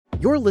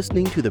You're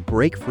listening to the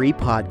Break Free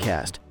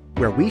Podcast,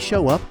 where we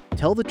show up,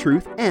 tell the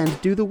truth,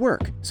 and do the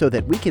work so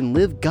that we can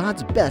live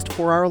God's best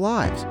for our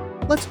lives.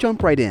 Let's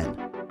jump right in.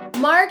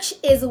 March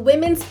is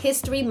Women's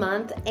History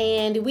Month,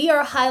 and we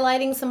are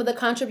highlighting some of the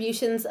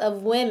contributions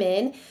of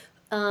women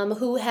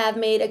who have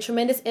made a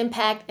tremendous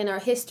impact in our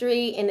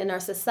history and in our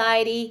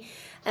society.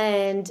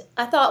 And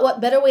I thought, what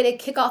better way to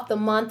kick off the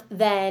month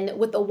than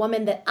with a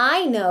woman that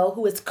I know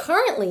who is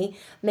currently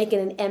making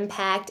an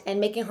impact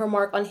and making her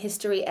mark on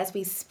history as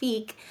we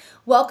speak.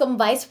 Welcome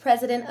Vice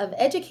President of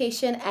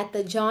Education at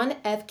the John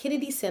F.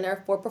 Kennedy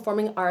Center for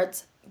Performing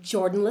Arts,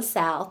 Jordan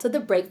LaSalle, to the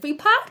Break Free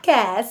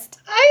Podcast.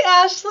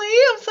 Hi, Ashley.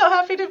 I'm so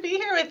happy to be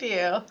here with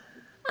you.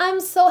 I'm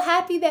so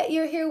happy that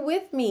you're here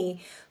with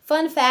me.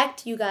 Fun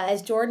fact, you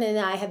guys, Jordan and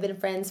I have been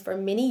friends for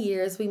many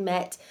years. We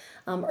met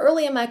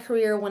early in my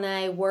career when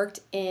I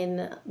worked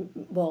in,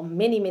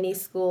 many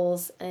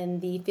schools in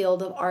the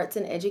field of arts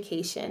and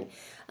education,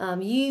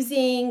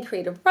 using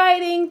creative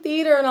writing,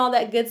 theater, and all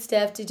that good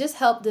stuff to just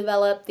help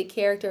develop the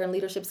character and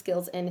leadership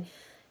skills in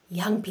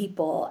young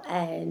people.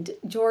 And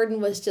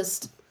Jordan was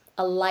just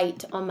a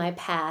light on my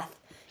path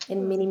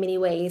in many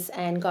ways,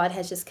 and God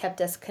has just kept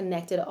us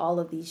connected all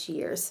of these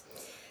years.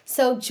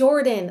 So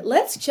Jordan,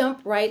 let's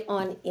jump right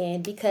on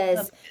in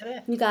because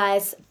you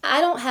guys, I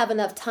don't have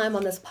enough time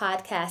on this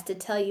podcast to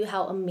tell you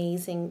how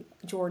amazing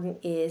Jordan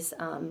is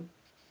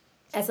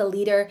as a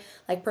leader,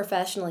 like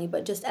professionally,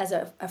 but just as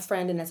a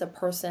friend and as a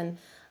person,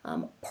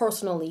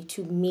 personally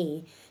to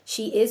me.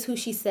 She is who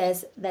she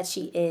says that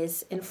she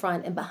is in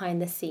front and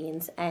behind the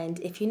scenes. And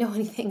if you know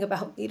anything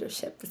about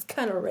leadership, it's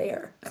kind of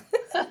rare.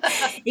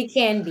 It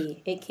can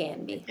be,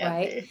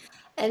 right?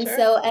 And Sure.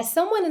 So as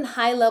someone in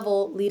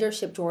high-level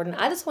leadership, Jordan,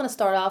 I just want to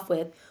start off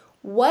with,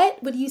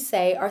 what would you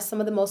say are some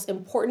of the most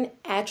important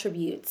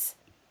attributes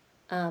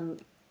of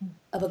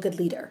a good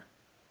leader?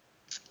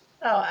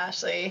 Oh,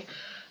 Ashley,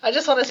 I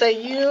just want to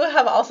say you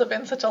have also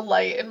been such a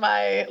light in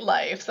my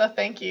life, so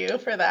thank you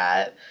for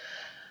that.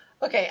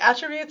 Okay,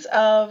 attributes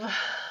of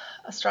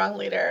a strong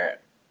leader.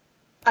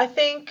 I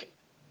think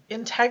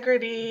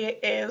integrity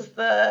is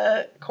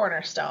the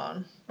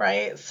cornerstone,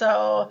 right?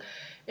 So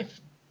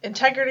if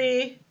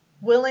integrity,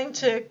 willing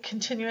to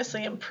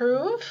continuously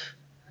improve,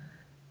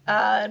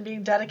 and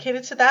being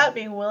dedicated to that,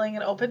 being willing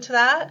and open to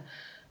that,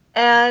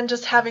 and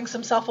just having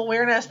some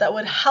self-awareness that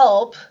would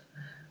help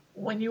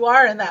when you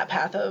are in that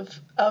path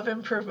of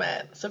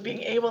improvement. So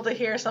being able to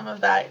hear some of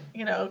that,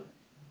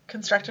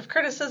 constructive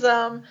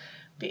criticism,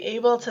 be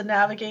able to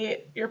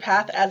navigate your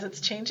path as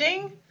it's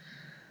changing,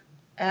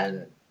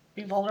 and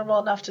be vulnerable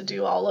enough to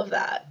do all of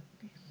that.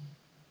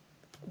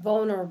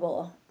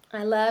 Vulnerable.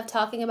 I love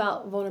talking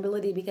about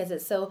vulnerability because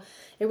it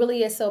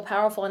really is so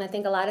powerful. And I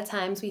think a lot of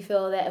times we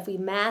feel that if we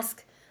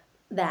mask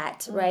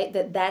that, right,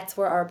 that's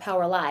where our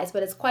power lies.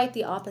 But it's quite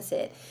the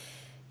opposite.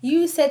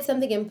 You said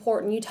something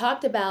important. You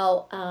talked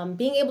about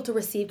being able to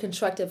receive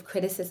constructive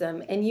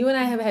criticism. And you and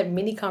I have had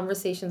many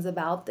conversations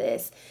about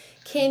this.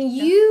 Can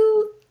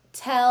you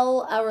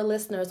tell our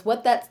listeners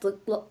what that's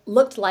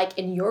looked like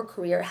in your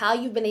career, how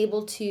you've been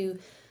able to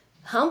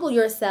humble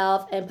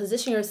yourself and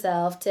position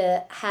yourself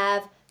to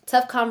have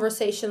tough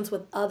conversations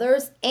with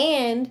others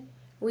and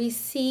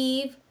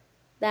receive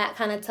that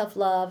kind of tough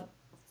love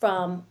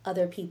from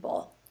other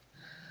people?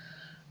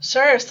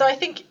 Sure. So I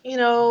think,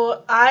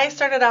 I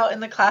started out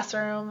in the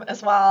classroom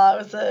as well. I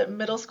was a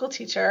middle school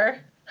teacher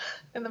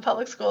in the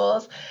public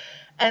schools.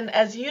 And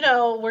as you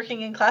know,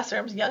 working in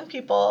classrooms, young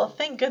people,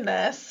 thank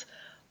goodness,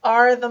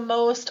 are the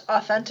most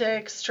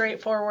authentic,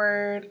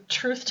 straightforward,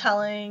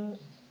 truth-telling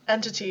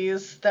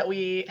entities that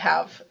we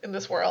have in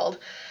this world.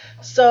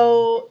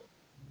 So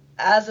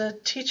as a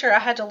teacher, I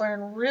had to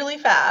learn really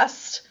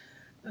fast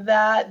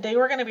that they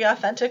were going to be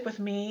authentic with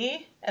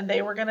me and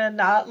they were going to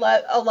not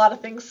let a lot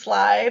of things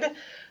slide.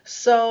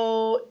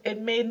 So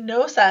it made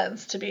no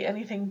sense to be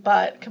anything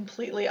but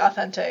completely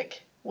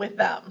authentic with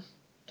them.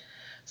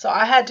 So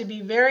I had to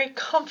be very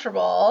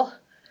comfortable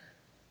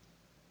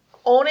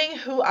owning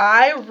who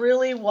I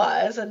really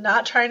was and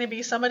not trying to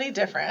be somebody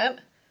different,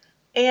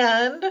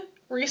 and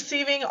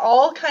receiving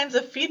all kinds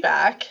of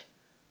feedback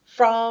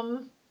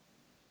from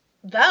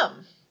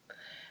them.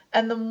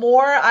 And the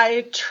more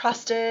I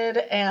trusted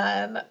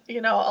and,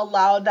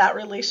 allowed that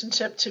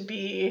relationship to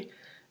be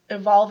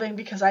evolving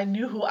because I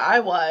knew who I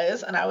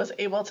was and I was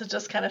able to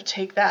just kind of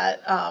take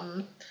that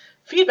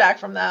feedback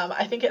from them,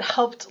 I think it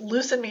helped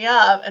loosen me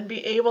up and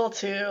be able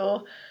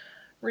to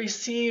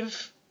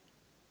receive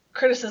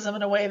criticism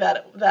in a way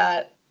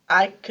that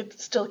I could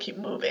still keep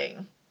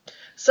moving.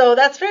 So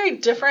that's very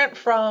different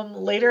from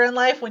later in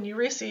life when you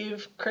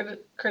receive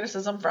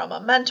criticism from a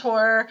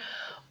mentor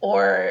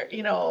or,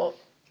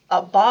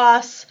 a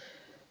boss.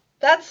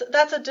 That's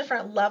a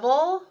different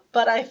level,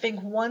 but I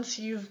think once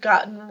you've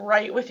gotten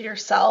right with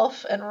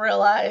yourself and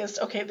realized,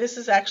 okay, this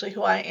is actually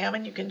who I am,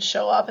 and you can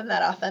show up in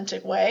that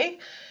authentic way,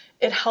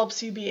 it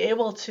helps you be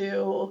able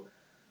to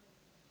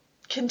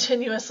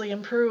continuously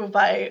improve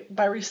by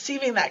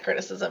receiving that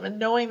criticism and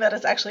knowing that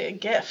it's actually a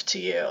gift to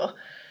you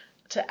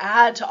to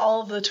add to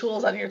all of the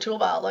tools on your tool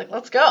belt. Like,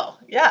 let's go.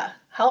 Yeah,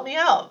 help me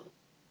out.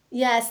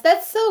 Yes,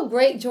 that's so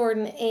great,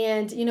 Jordan.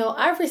 And,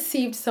 I've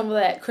received some of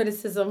that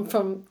criticism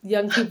from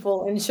young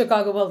people in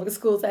Chicago public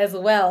schools as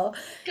well.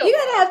 You Come got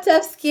to on. have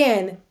tough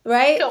skin,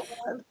 right? Come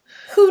on.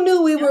 Who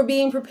knew we Yep. were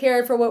being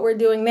prepared for what we're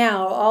doing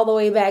now, all the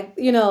way back,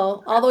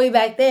 all the way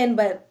back then?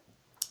 But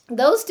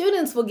those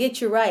students will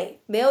get you right.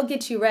 They'll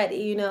get you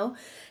ready.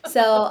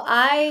 So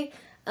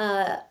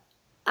uh,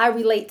 I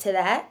relate to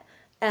that.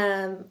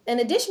 In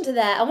addition to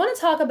that, I want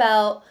to talk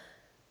about,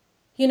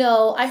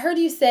 I heard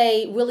you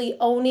say really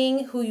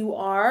owning who you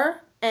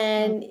are, Mm.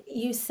 and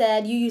you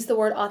said you used the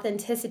word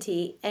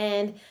authenticity.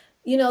 And,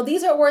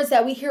 these are words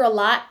that we hear a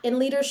lot in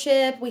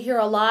leadership. We hear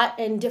a lot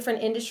in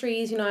different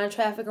industries, I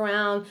traffic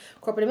around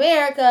corporate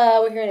America.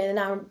 We're hearing it in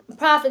the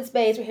nonprofit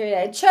space. We're hearing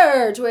it at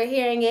church. We're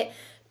hearing it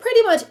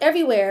pretty much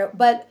everywhere.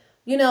 But,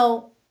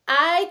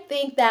 I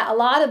think that a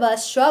lot of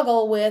us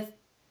struggle with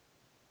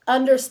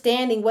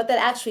understanding what that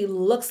actually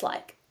looks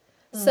like.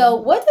 So,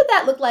 Mm. what did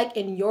that look like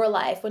in your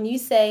life when you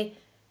say,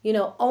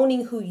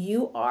 owning who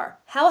you are?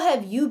 How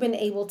have you been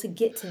able to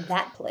get to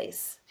that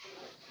place?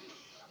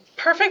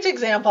 Perfect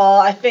example,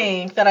 I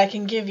think, that I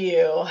can give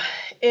you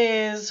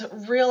is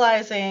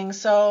realizing,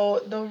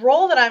 so the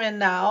role that I'm in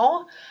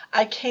now,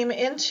 I came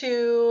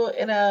into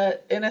in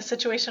a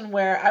situation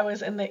where I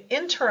was in the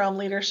interim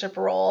leadership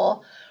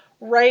role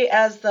right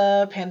as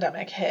the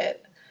pandemic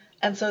hit.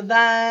 And so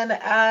then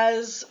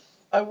as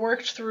I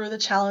worked through the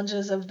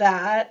challenges of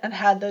that and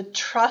had the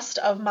trust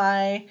of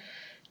my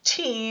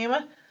team,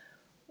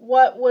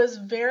 what was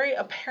very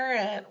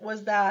apparent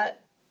was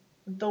that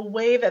the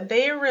way that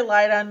they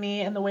relied on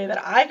me and the way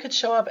that I could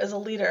show up as a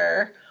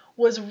leader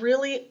was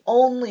really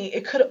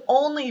it could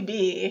only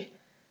be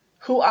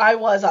who I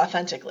was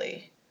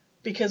authentically.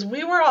 Because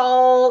we were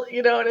all,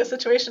 in a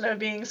situation of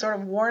being sort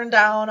of worn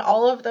down,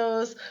 all of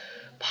those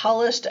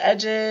polished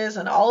edges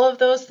and all of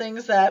those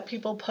things that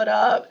people put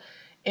up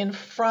in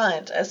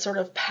front as sort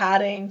of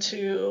padding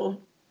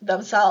to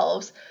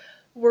themselves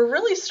were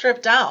really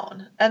stripped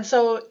down. And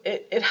so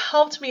it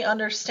helped me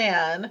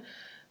understand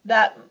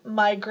that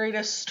my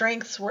greatest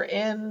strengths were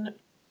in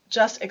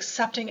just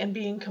accepting and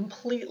being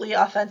completely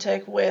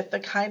authentic with the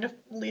kind of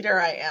leader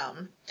I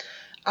am.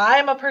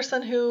 I'm a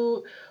person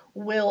who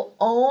will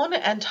own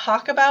and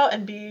talk about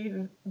and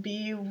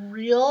be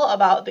real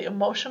about the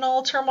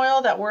emotional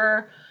turmoil that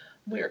we're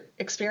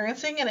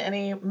experiencing in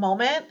any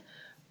moment,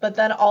 but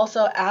then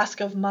also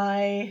ask of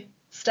my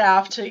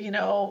staff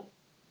to,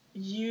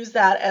 use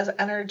that as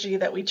energy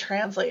that we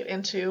translate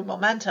into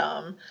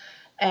momentum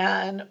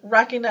and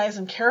recognize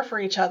and care for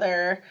each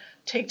other,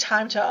 take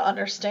time to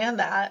understand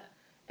that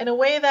in a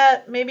way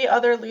that maybe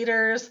other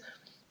leaders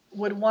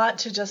would want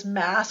to just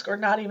mask or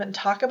not even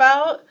talk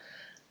about.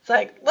 It's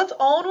like, let's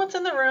own what's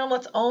in the room,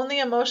 let's own the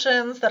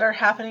emotions that are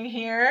happening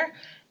here,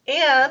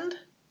 and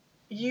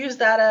use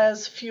that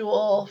as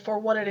fuel for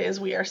what it is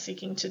we are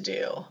seeking to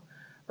do.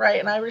 Right?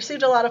 And I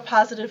received a lot of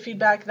positive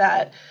feedback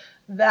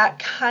that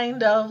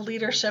kind of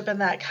leadership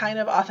and that kind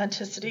of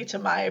authenticity to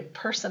my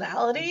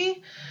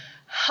personality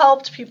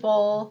helped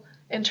people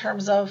in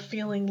terms of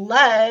feeling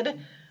led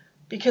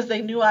because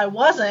they knew I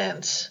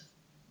wasn't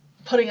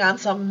putting on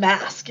some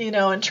mask,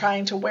 and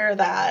trying to wear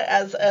that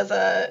as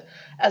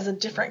a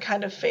different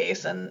kind of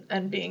face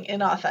and being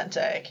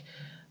inauthentic.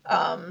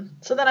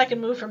 So then I can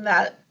move from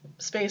that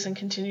space and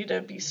continue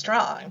to be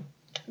strong.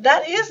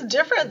 That is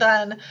different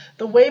than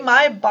the way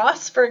my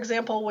boss, for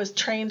example, was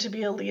trained to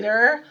be a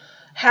leader,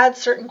 had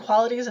certain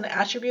qualities and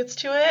attributes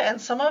to it,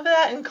 and some of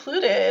that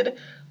included,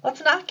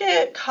 let's not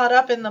get caught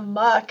up in the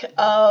muck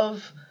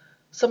of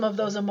some of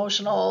those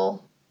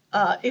emotional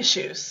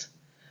issues.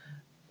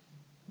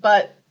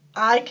 But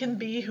I can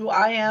be who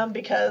I am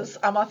because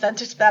I'm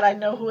authentic to that. I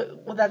know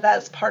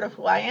that's part of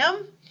who I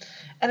am.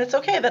 And it's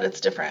okay that it's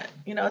different.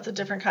 It's a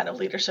different kind of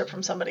leadership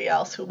from somebody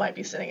else who might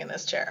be sitting in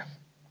this chair.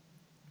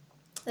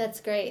 That's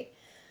great.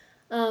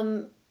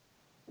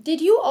 Did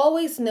you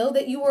always know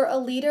that you were a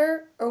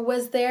leader, or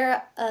was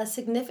there a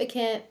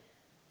significant,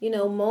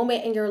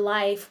 moment in your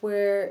life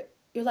where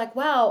you're like,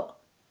 wow,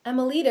 I'm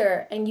a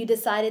leader, and you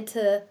decided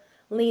to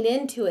lean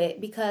into it?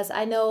 Because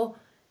I know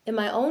in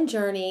my own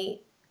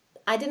journey,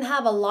 I didn't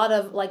have a lot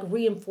of like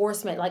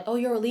reinforcement, like, oh,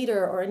 you're a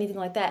leader or anything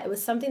like that. It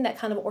was something that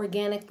kind of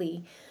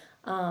organically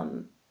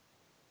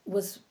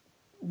was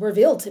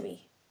revealed to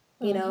me,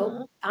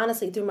 Mm-hmm.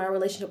 honestly, through my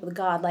relationship with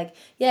God. Like,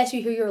 yes,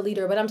 you hear you're a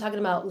leader, but I'm talking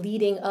about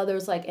leading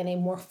others like in a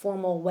more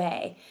formal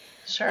way.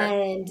 Sure.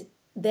 And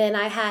then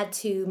I had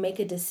to make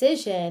a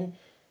decision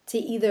to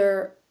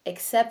either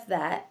accept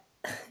that,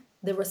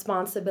 the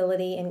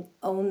responsibility, and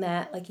own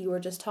that, like you were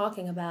just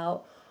talking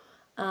about,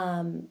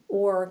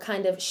 or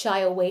kind of shy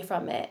away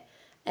from it.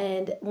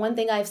 And one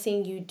thing I've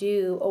seen you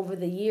do over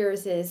the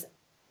years is,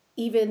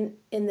 even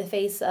in the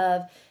face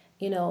of,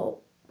 you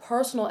know,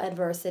 personal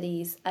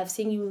adversities, I've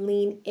seen you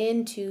lean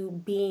into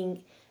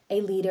being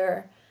a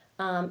leader,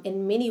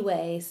 in many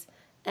ways.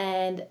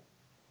 And,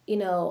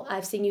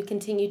 I've seen you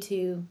continue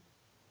to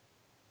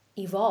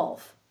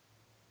evolve.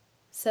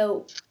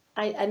 So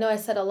I know I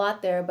said a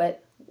lot there,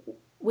 but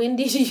when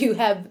did you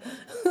have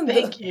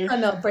Thank you. I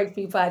know, Break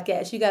Free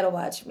podcast? You got to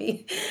watch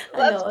me. I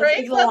Let's know it's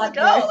break. a Let's lot,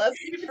 but go. Let's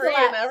be it's a free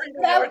lot. in everything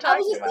But that we're I was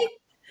talking just about. thinking,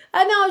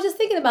 I know, I was just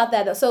thinking about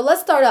that though. So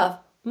let's start off.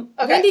 When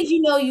Okay. did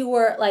you know you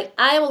were like,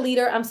 I am a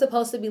leader, I'm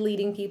supposed to be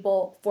leading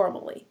people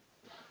formally?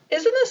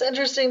 Isn't this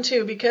interesting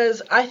too?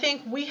 Because I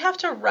think we have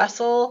to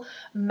wrestle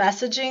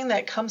messaging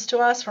that comes to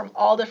us from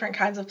all different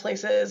kinds of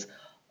places,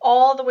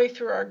 all the way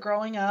through our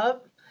growing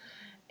up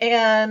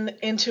and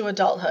into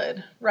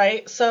adulthood,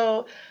 right?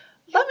 So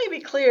let me be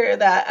clear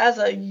that as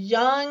a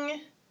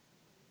young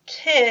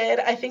kid,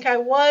 I think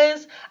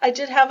I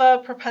did have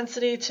a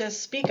propensity to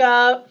speak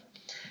up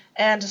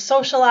and to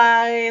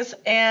socialize.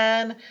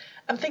 And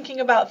I'm thinking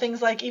about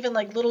things like even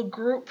like little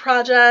group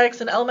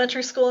projects in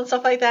elementary school and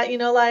stuff like that.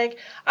 Like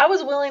I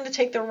was willing to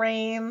take the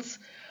reins.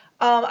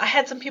 I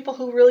had some people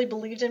who really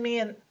believed in me,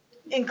 and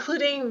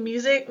including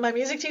my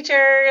music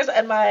teachers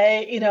and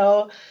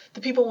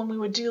the people when we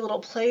would do little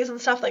plays and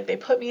stuff, like they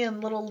put me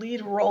in little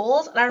lead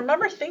roles. And I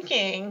remember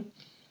thinking,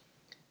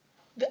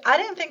 I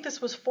didn't think this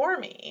was for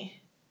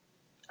me.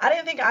 I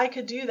didn't think I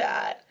could do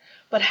that.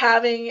 But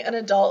having an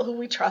adult who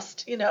we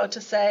trust,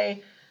 to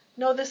say,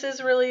 no, this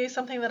is really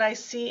something that I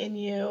see in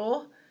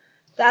you,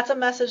 that's a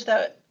message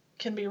that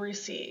can be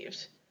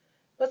received.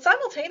 But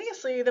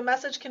simultaneously, the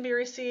message can be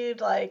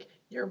received like,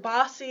 you're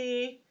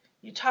bossy,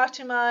 you talk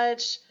too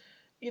much,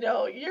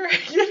 you're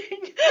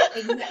getting...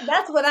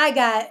 That's what I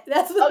got.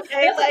 That's what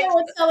they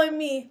were telling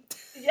me.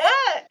 Yeah,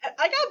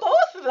 I got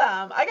both of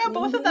them.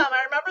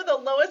 I remember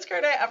the lowest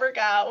grade I ever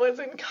got was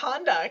in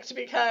conduct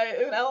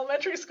in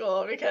elementary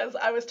school because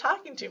I was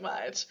talking too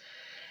much.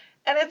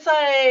 And it's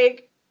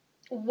like,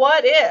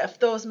 what if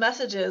those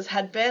messages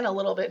had been a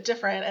little bit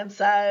different and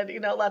said,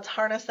 let's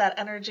harness that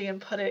energy and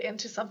put it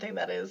into something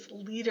that is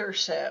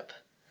leadership?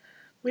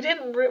 We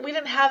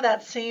didn't have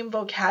that same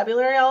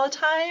vocabulary all the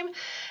time.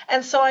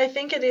 And so I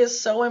think it is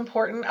so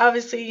important.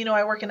 Obviously,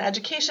 I work in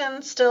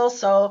education still,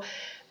 so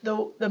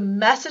the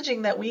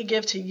messaging that we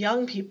give to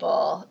young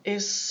people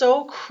is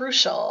so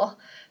crucial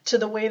to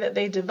the way that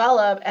they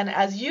develop. And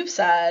as you've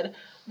said,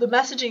 the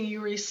messaging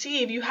you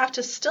receive, you have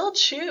to still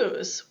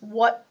choose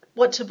what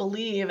to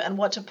believe and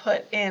what to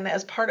put in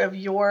as part of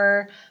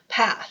your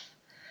path.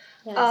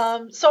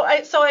 Yes. So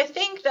I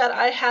think that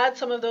I had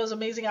some of those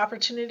amazing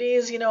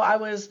opportunities.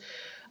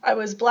 I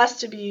was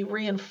blessed to be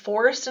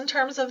reinforced in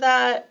terms of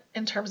that,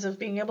 in terms of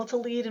being able to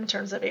lead, in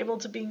terms of able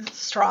to be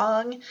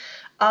strong.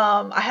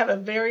 I had a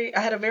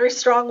very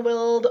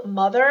strong-willed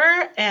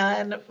mother,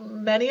 and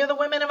many of the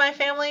women in my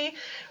family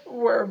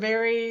were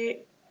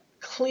very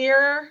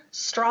clear,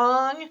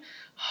 strong,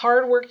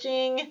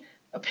 hardworking,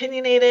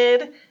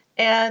 opinionated,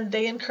 and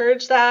they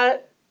encouraged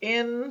that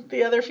in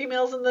the other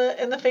females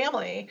in the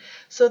family.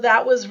 So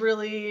that was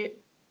really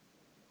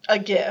a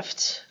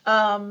gift.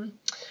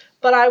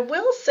 But I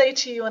will say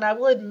to you, and I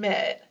will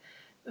admit,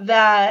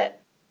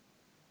 that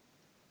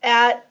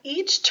at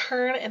each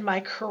turn in my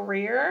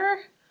career,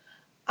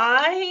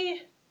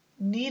 I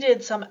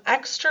needed some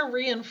extra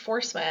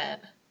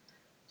reinforcement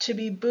to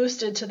be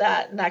boosted to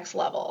that next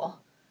level.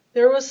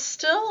 There was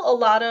still a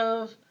lot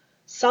of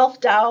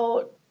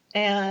self-doubt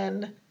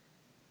and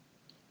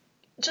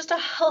just a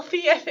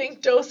healthy, I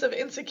think, dose of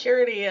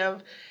insecurity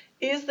of,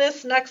 is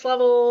this next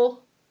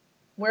level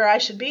where I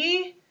should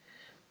be?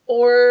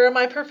 Or am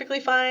I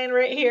perfectly fine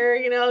right here?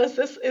 Is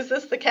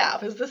this the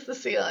cap? Is this the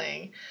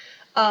ceiling?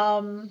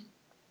 And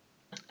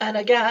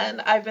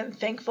again, I've been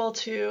thankful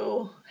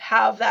to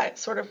have that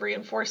sort of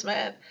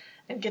reinforcement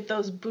and get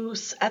those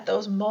boosts at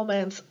those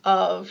moments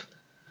of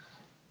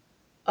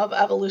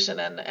evolution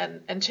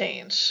and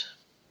change.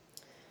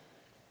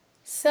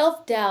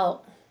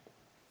 Self-doubt.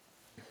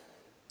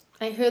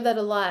 I hear that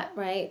a lot,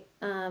 right?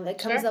 It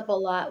comes up a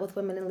lot with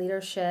women in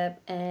leadership,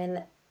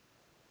 and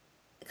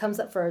it comes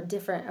up for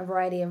a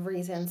variety of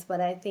reasons,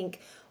 but I think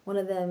one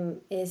of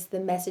them is the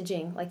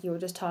messaging, like you were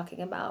just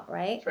talking about,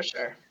 right? For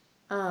sure.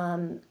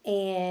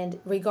 And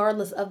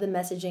regardless of the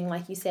messaging,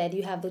 like you said,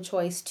 you have the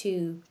choice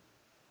to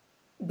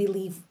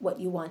believe what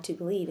you want to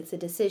believe. It's a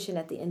decision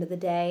at the end of the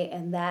day,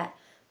 and that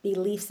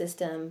belief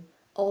system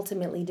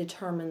ultimately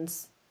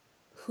determines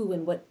who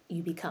and what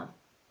you become,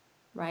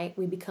 right?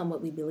 We become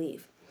what we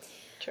believe.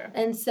 True.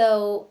 And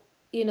so,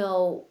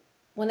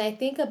 when I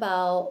think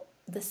about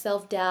the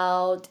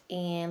self-doubt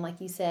and, like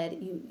you said,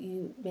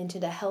 you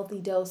mentioned a healthy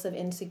dose of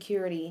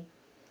insecurity,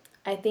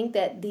 I think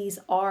that these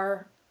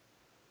are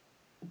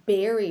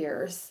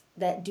barriers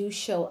that do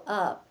show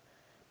up,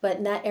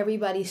 but not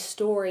everybody's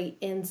story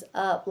ends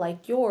up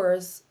like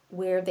yours,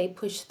 where they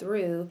push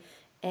through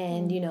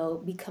and,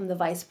 become the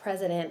vice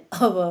president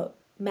of a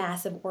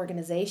massive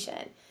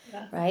organization,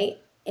 right?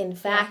 In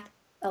fact,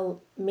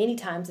 many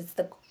times it's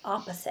the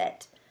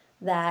opposite,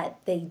 that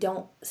they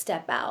don't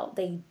step out,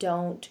 they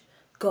don't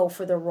go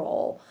for the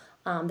role,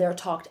 they're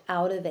talked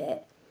out of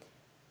it.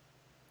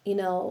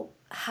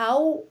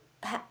 How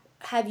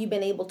have you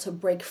been able to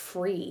break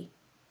free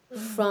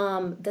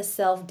from the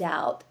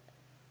self-doubt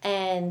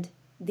and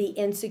the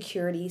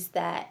insecurities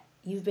that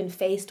you've been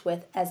faced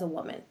with as a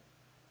woman?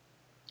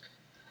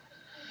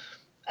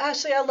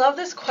 Ashley, I love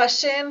this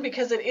question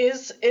because it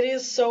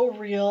is so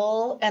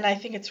real, and I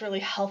think it's really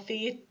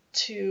healthy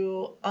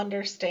to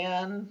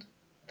understand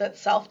that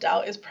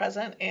self-doubt is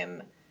present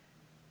in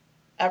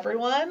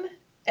everyone,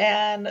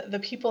 and the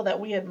people that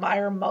we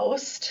admire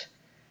most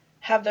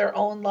have their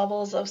own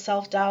levels of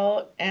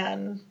self-doubt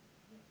and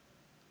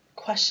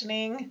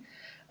questioning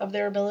of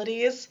their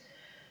abilities.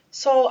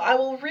 So I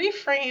will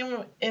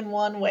reframe in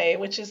one way,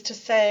 which is to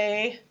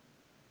say,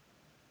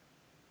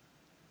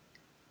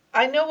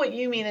 I know what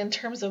you mean in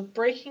terms of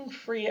breaking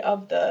free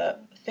of the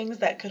things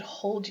that could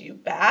hold you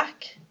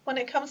back when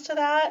it comes to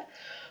that.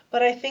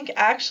 But I think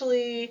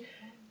actually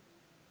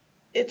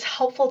it's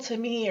helpful to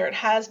me, or it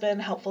has been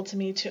helpful to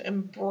me, to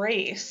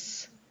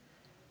embrace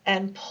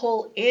and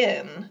pull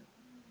in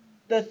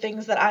the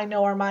things that I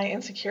know are my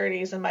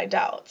insecurities and my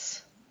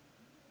doubts.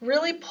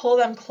 Really pull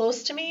them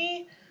close to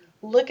me,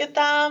 look at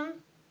them,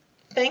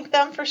 thank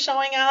them for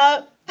showing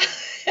up.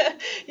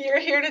 You're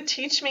here to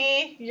teach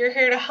me. You're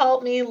here to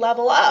help me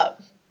level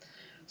up.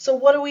 So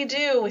what do we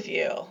do with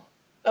you?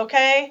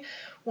 Okay?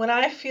 When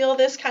I feel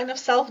this kind of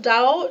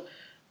self-doubt,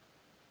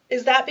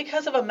 is that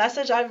because of a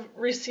message I've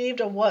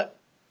received of what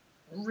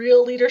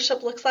real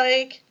leadership looks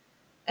like?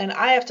 And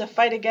I have to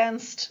fight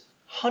against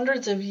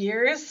hundreds of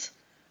years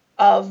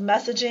of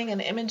messaging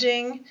and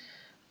imaging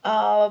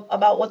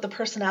about what the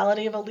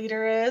personality of a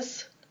leader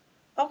is?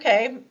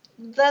 Okay,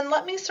 then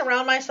let me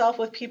surround myself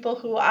with people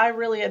who I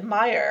really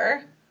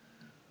admire,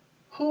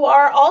 who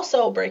are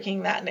also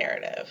breaking that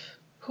narrative,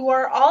 who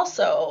are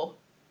also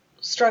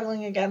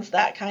struggling against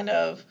that kind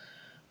of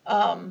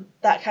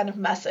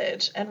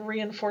message and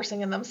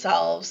reinforcing in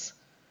themselves,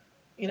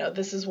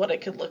 this is what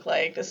it could look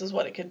like, this is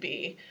what it could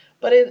be.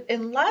 But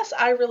unless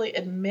I really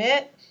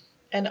admit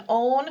and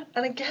own,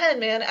 and again,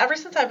 man, ever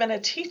since I've been a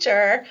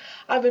teacher,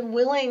 I've been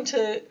willing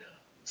to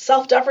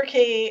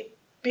self-deprecate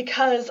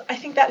because I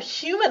think that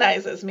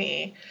humanizes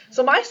me.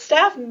 So my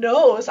staff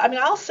knows. I mean,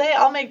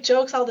 I'll make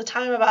jokes all the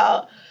time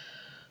about,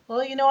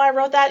 well, I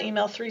wrote that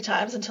email 3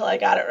 times until I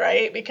got it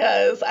right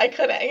because I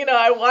couldn't,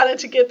 I wanted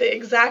to get the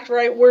exact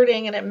right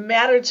wording, and it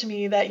mattered to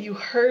me that you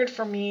heard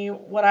from me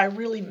what I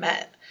really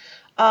meant.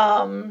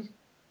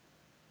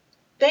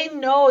 They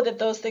know that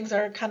those things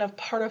are kind of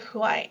part of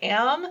who I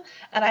am,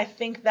 and I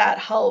think that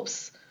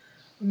helps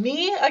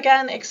me,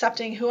 again,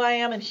 accepting who I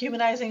am and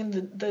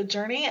humanizing the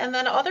journey, and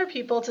then other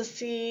people to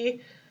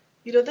see,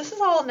 this is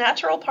all a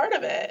natural part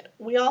of it.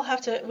 We all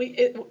have to,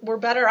 we're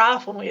better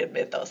off when we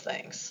admit those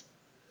things.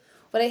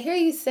 What I hear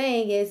you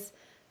saying is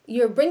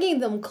you're bringing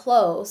them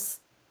close,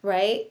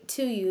 right,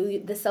 to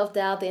you, the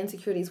self-doubt, the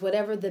insecurities,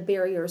 whatever the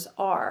barriers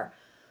are,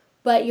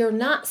 but you're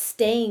not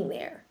staying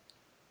there.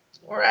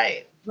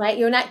 Right. Right?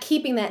 You're not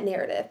keeping that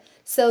narrative.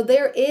 So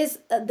there is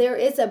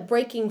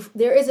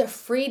a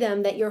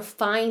freedom that you're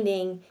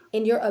finding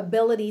in your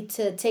ability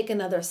to take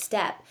another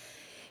step.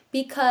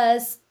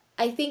 Because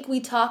I think we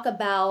talk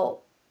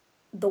about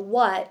the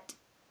what,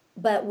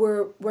 but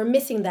we're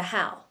missing the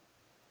how.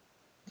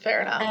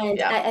 Fair enough. And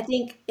yeah. I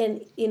think,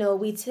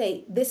 we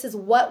say this is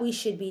what we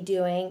should be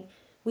doing.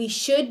 We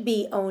should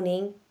be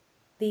owning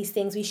these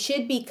things. We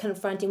should be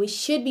confronting. We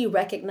should be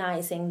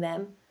recognizing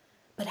them.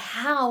 But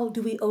how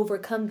do we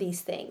overcome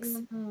these things?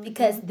 Mm-hmm.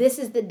 Because this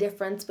is the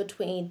difference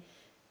between,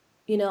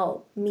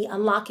 me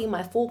unlocking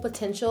my full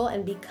potential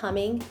and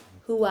becoming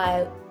who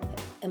I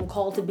am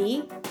called to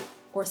be,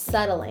 or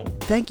settling.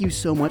 Thank you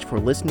so much for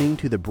listening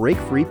to the Break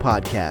Free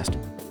Podcast.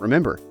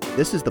 Remember,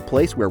 this is the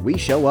place where we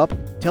show up,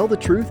 tell the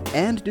truth,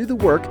 and do the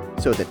work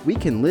so that we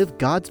can live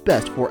God's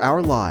best for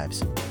our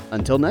lives.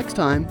 Until next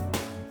time.